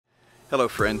Hello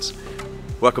friends,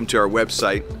 welcome to our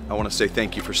website. I want to say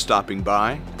thank you for stopping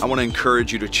by. I want to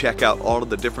encourage you to check out all of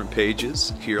the different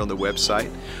pages here on the website.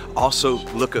 Also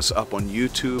look us up on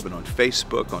YouTube and on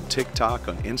Facebook, on TikTok,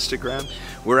 on Instagram.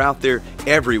 We're out there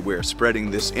everywhere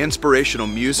spreading this inspirational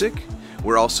music.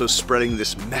 We're also spreading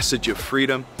this message of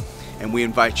freedom, and we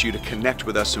invite you to connect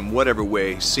with us in whatever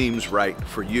way seems right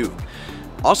for you.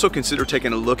 Also consider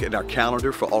taking a look at our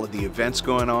calendar for all of the events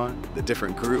going on, the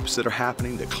different groups that are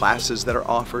happening, the classes that are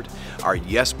offered, our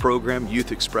YES program,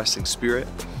 Youth Expressing Spirit.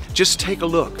 Just take a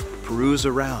look, peruse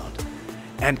around,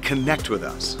 and connect with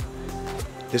us.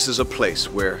 This is a place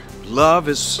where love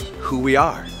is who we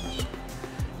are,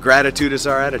 gratitude is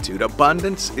our attitude,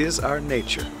 abundance is our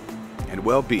nature, and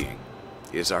well-being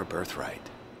is our birthright.